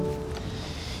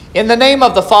In the name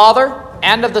of the Father,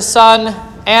 and of the Son,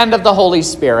 and of the Holy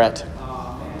Spirit.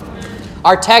 Amen.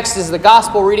 Our text is the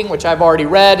gospel reading, which I've already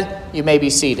read. You may be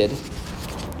seated.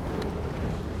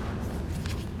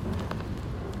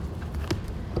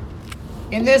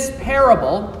 In this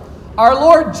parable, our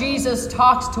Lord Jesus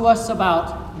talks to us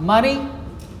about money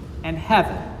and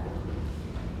heaven.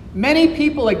 Many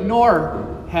people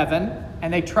ignore heaven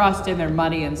and they trust in their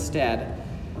money instead.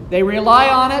 They rely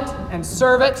on it and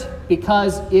serve it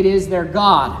because it is their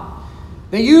God.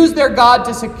 They use their God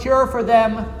to secure for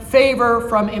them favor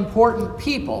from important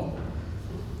people.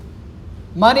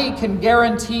 Money can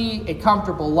guarantee a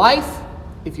comfortable life.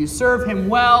 If you serve him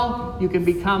well, you can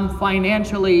become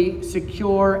financially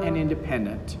secure and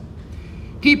independent.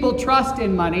 People trust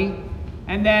in money,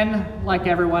 and then, like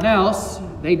everyone else,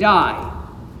 they die.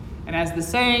 And as the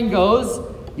saying goes,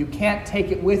 you can't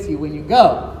take it with you when you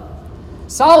go.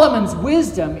 Solomon's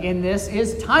wisdom in this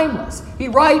is timeless. He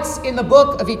writes in the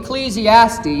book of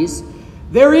Ecclesiastes,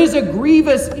 "There is a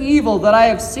grievous evil that I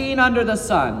have seen under the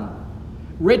sun.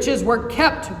 Riches were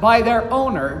kept by their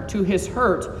owner to his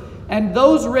hurt, and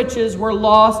those riches were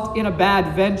lost in a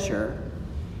bad venture.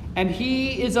 And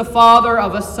he is a father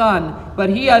of a son, but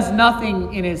he has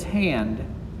nothing in his hand.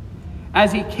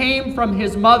 As he came from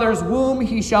his mother's womb,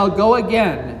 he shall go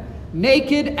again,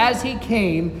 naked as he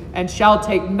came, and shall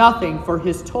take nothing for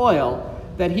his toil,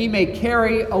 that he may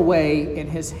carry away in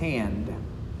his hand."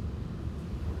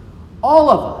 All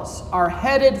of us are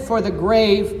headed for the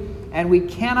grave, and we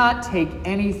cannot take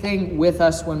anything with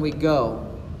us when we go.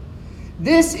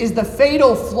 This is the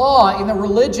fatal flaw in the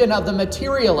religion of the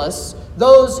materialists,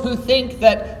 those who think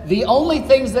that the only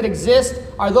things that exist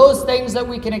are those things that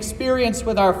we can experience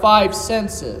with our five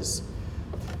senses.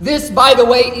 This, by the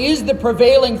way, is the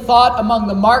prevailing thought among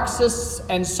the Marxists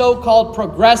and so-called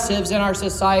progressives in our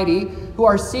society who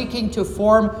are seeking to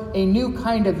form a new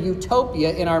kind of utopia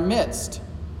in our midst.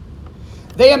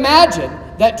 They imagine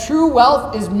that true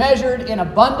wealth is measured in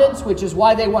abundance, which is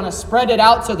why they want to spread it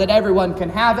out so that everyone can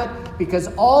have it, because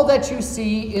all that you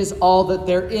see is all that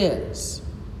there is.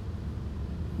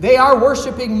 They are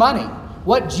worshiping money,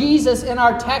 what Jesus in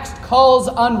our text calls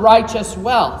unrighteous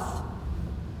wealth.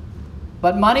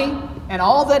 But money and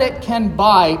all that it can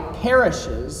buy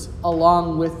perishes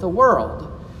along with the world.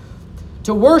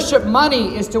 To worship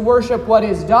money is to worship what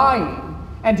is dying,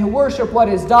 and to worship what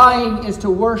is dying is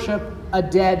to worship a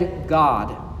dead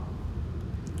God.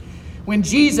 When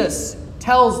Jesus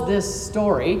tells this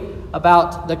story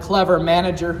about the clever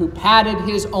manager who padded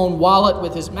his own wallet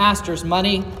with his master's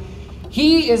money,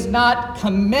 he is not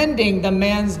commending the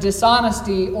man's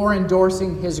dishonesty or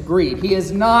endorsing his greed. He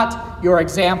is not your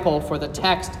example for the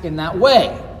text in that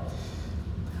way.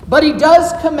 But he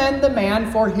does commend the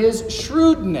man for his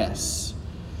shrewdness.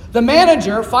 The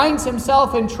manager finds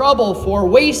himself in trouble for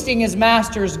wasting his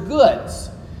master's goods.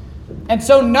 And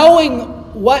so knowing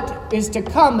what is to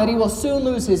come, that he will soon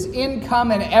lose his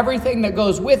income and everything that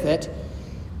goes with it,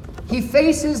 he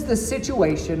faces the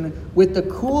situation with the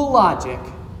cool logic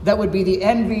that would be the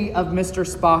envy of Mr.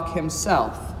 Spock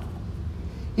himself.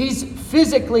 He's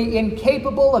physically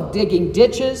incapable of digging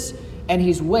ditches, and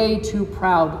he's way too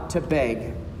proud to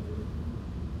beg.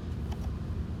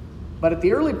 But at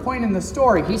the early point in the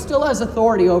story, he still has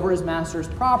authority over his master's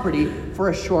property for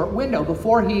a short window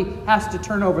before he has to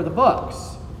turn over the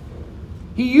books.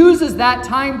 He uses that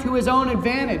time to his own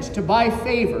advantage to buy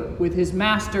favor with his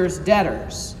master's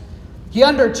debtors. He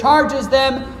undercharges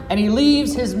them, and he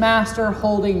leaves his master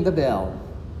holding the bill.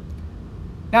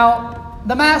 Now,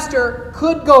 the master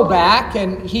could go back,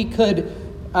 and he could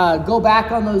go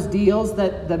back on those deals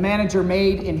that the manager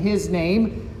made in his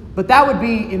name, but that would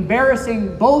be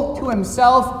embarrassing both to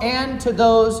himself and to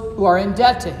those who are in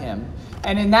debt to him.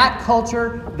 And in that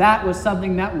culture, that was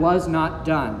something that was not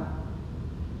done.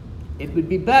 It would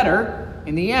be better,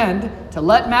 in the end, to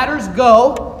let matters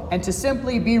go and to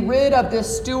simply be rid of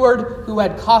this steward who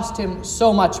had cost him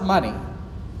so much money.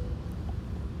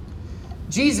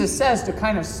 Jesus says, to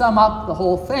kind of sum up the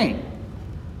whole thing,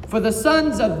 "For the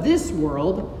sons of this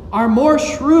world are more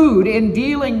shrewd in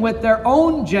dealing with their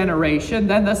own generation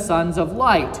than the sons of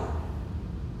light."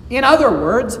 In other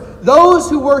words, those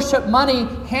who worship money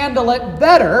handle it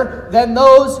better than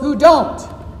those who don't.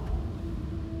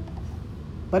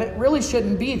 But it really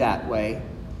shouldn't be that way.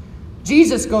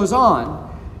 Jesus goes on,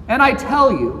 "And I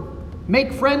tell you,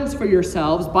 make friends for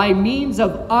yourselves by means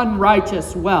of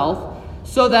unrighteous wealth,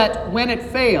 so that when it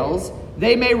fails,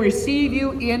 they may receive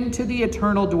you into the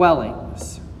eternal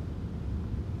dwellings."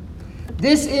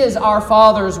 This is our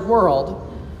Father's world,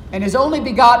 and his only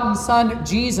begotten Son,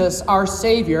 Jesus, our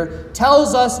Savior,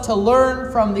 tells us to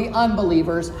learn from the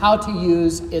unbelievers how to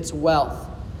use its wealth.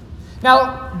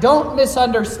 Now, don't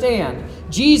misunderstand.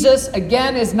 Jesus,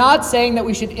 again, is not saying that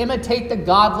we should imitate the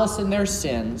godless in their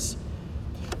sins.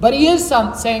 But he is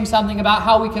saying something about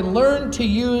how we can learn to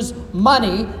use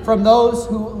money from those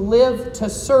who live to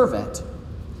serve it.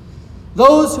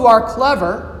 Those who are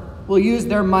clever will use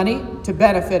their money to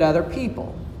benefit other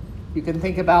people. You can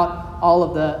think about all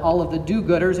of the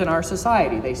do-gooders in our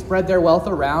society. They spread their wealth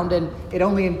around, and it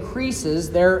only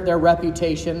increases their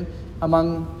reputation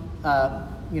among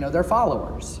their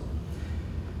followers.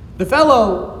 The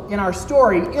fellow in our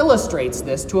story illustrates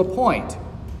this to a point.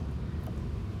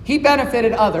 He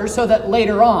benefited others so that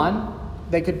later on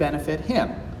they could benefit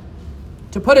him.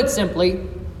 To put it simply,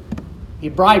 he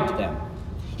bribed them.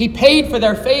 He paid for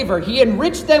their favor. He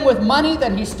enriched them with money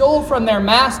that he stole from their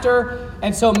master,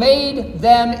 and so made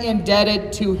them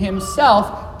indebted to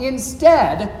himself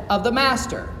instead of the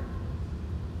master.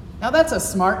 Now that's a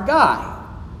smart guy.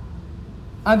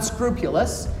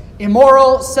 Unscrupulous,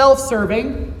 immoral,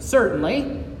 self-serving,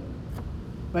 certainly,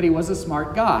 but he was a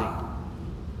smart guy.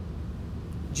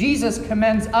 Jesus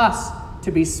commends us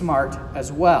to be smart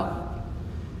as well.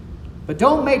 But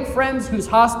don't make friends whose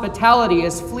hospitality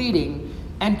is fleeting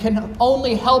and can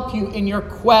only help you in your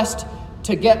quest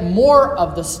to get more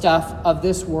of the stuff of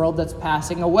this world that's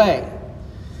passing away.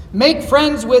 Make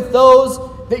friends with those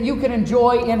that you can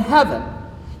enjoy in heaven.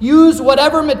 Use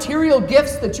whatever material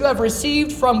gifts that you have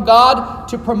received from God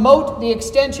to promote the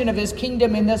extension of his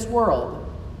kingdom in this world.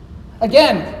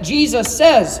 Again, Jesus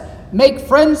says, make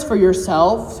friends for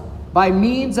yourselves by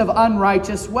means of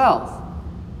unrighteous wealth.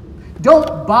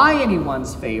 Don't buy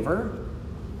anyone's favor,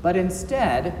 but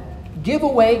instead give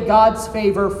away God's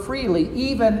favor freely,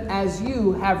 even as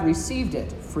you have received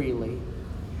it freely.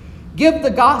 Give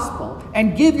the gospel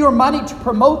and give your money to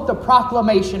promote the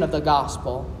proclamation of the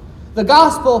gospel. The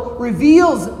gospel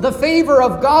reveals the favor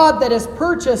of God that is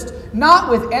purchased not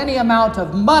with any amount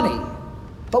of money,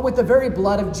 but with the very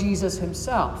blood of Jesus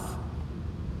himself.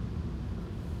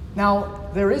 Now,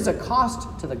 there is a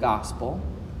cost to the gospel,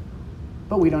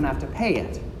 but we don't have to pay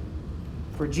it,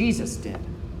 for Jesus did.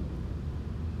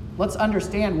 Let's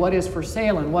understand what is for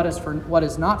sale and what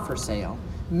is not for sale.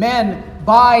 Men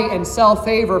buy and sell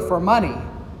favor for money,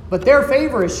 but their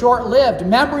favor is short-lived.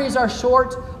 Memories are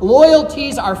short,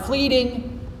 loyalties are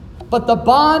fleeting, but the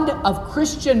bond of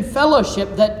Christian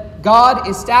fellowship that God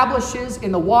establishes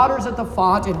in the waters at the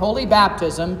font in holy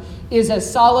baptism is as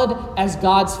solid as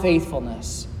God's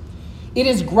faithfulness. It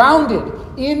is grounded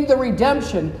in the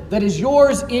redemption that is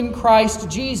yours in Christ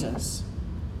Jesus.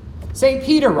 St.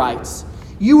 Peter writes,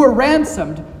 "You were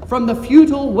ransomed from the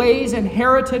futile ways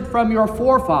inherited from your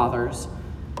forefathers,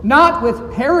 not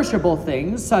with perishable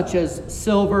things such as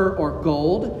silver or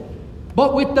gold,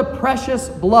 but with the precious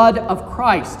blood of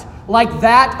Christ, like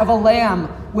that of a lamb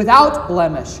without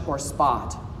blemish or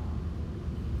spot."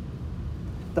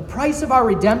 The price of our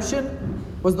redemption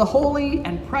was the holy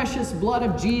and precious blood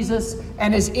of Jesus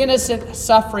and his innocent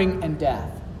suffering and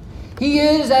death. He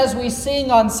is, as we sing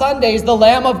on Sundays, the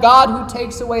Lamb of God who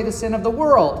takes away the sin of the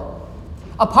world.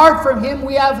 Apart from him,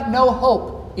 we have no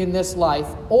hope in this life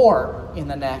or in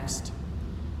the next.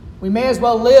 We may as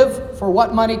well live for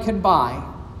what money can buy.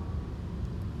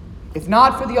 If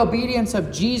not for the obedience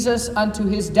of Jesus unto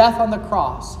his death on the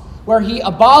cross, where he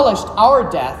abolished our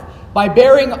death by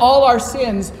bearing all our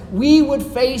sins, we would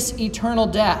face eternal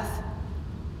death.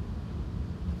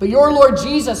 But your Lord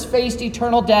Jesus faced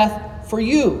eternal death for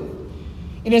you.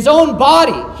 In his own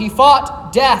body, he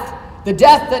fought death, the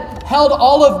death that held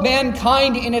all of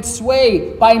mankind in its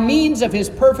sway by means of his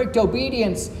perfect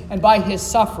obedience and by his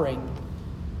suffering.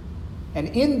 And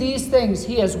in these things,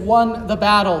 he has won the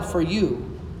battle for you.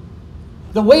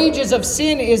 The wages of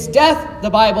sin is death, the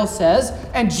Bible says,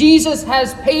 and Jesus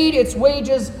has paid its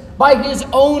wages by his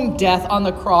own death on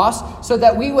the cross so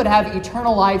that we would have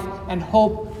eternal life and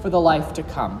hope for the life to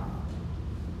come.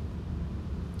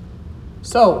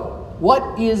 So,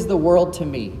 what is the world to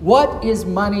me? What is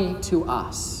money to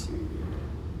us?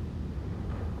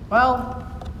 Well,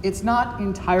 it's not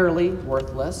entirely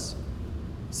worthless,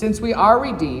 since we are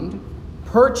redeemed,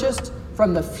 purchased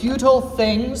from the futile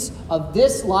things of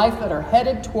this life that are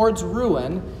headed towards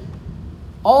ruin.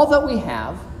 All that we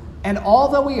have and all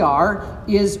that we are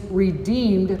is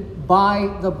redeemed by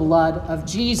the blood of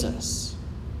Jesus.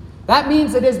 That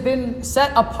means it has been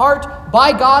set apart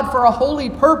by God for a holy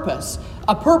purpose,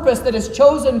 a purpose that is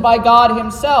chosen by God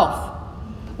himself.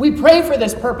 We pray for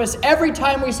this purpose every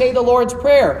time we say the Lord's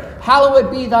Prayer.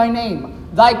 Hallowed be thy name.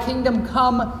 Thy kingdom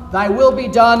come, thy will be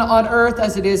done on earth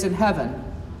as it is in heaven.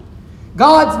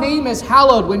 God's name is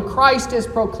hallowed when Christ is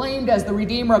proclaimed as the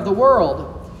Redeemer of the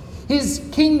world. His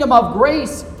kingdom of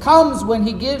grace comes when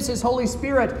he gives his Holy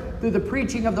Spirit through the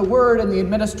preaching of the word and the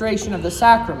administration of the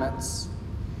sacraments.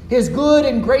 His good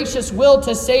and gracious will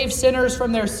to save sinners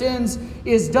from their sins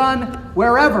is done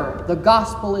wherever the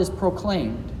gospel is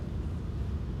proclaimed.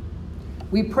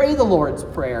 We pray the Lord's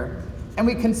Prayer, and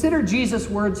we consider Jesus'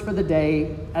 words for the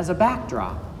day as a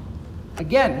backdrop.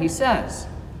 Again, he says,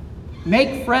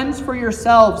 "Make friends for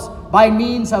yourselves by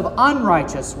means of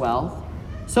unrighteous wealth,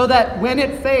 so that when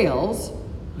it fails,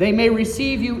 they may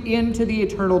receive you into the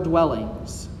eternal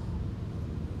dwellings."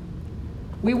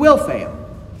 We will fail.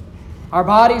 Our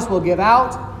bodies will give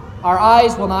out, our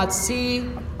eyes will not see,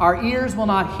 our ears will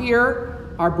not hear,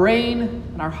 our brain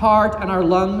and our heart and our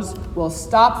lungs will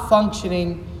stop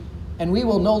functioning, and we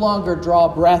will no longer draw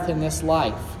breath in this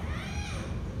life.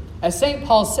 As St.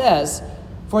 Paul says,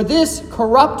 "For this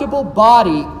corruptible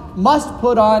body must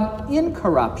put on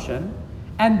incorruption,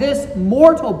 and this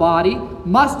mortal body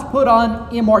must put on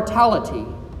immortality."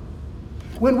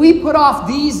 When we put off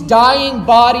these dying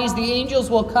bodies, the angels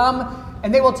will come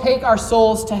and they will take our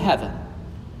souls to heaven.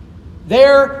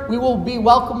 There we will be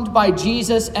welcomed by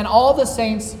Jesus and all the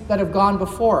saints that have gone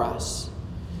before us.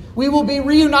 We will be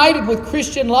reunited with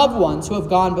Christian loved ones who have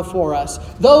gone before us,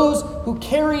 those who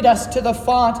carried us to the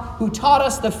font, who taught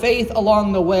us the faith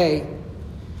along the way.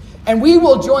 And we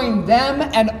will join them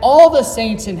and all the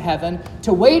saints in heaven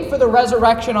to wait for the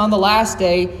resurrection on the last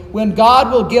day, when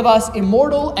God will give us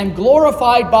immortal and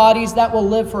glorified bodies that will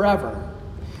live forever.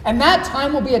 And that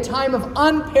time will be a time of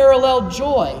unparalleled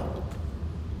joy.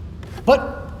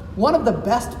 But one of the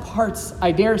best parts,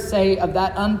 I dare say, of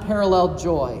that unparalleled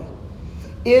joy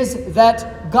is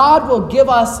that God will give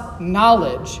us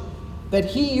knowledge that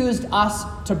he used us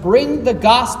to bring the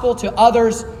gospel to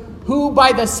others who,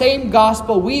 by the same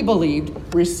gospel we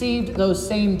believed, received those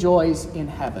same joys in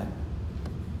heaven.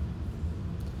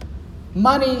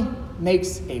 Money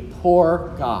makes a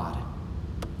poor God.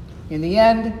 In the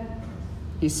end,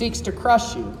 he seeks to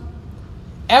crush you.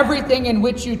 Everything in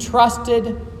which you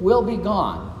trusted will be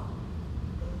gone.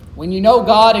 When you know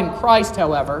God in Christ,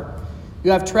 however,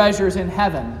 you have treasures in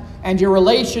heaven, and your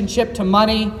relationship to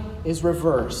money is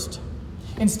reversed.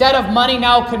 Instead of money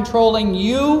now controlling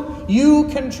you, you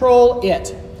control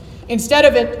it. Instead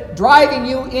of it driving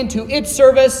you into its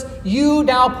service, you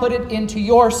now put it into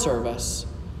your service.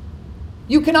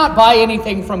 You cannot buy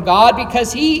anything from God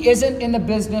because he isn't in the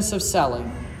business of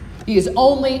selling. He is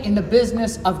only in the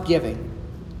business of giving.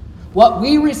 What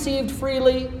we received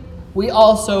freely, we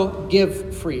also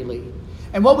give freely.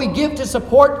 And what we give to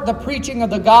support the preaching of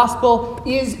the gospel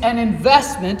is an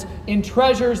investment in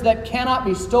treasures that cannot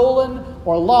be stolen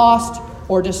or lost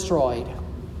or destroyed.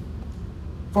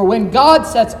 For when God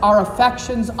sets our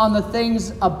affections on the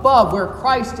things above, where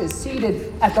Christ is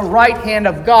seated at the right hand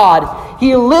of God,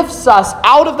 he lifts us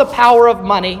out of the power of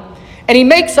money, and he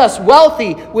makes us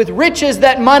wealthy with riches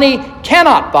that money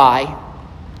cannot buy.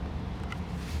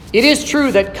 It is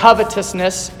true that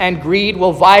covetousness and greed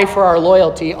will vie for our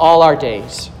loyalty all our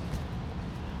days.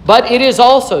 But it is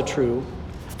also true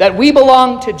that we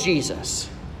belong to Jesus,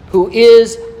 who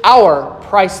is our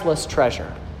priceless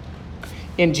treasure.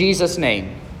 In Jesus'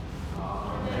 name.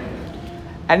 Amen.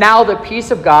 And now the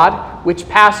peace of God, which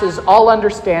passes all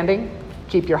understanding,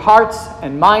 keep your hearts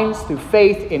and minds through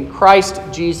faith in Christ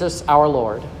Jesus our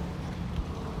Lord.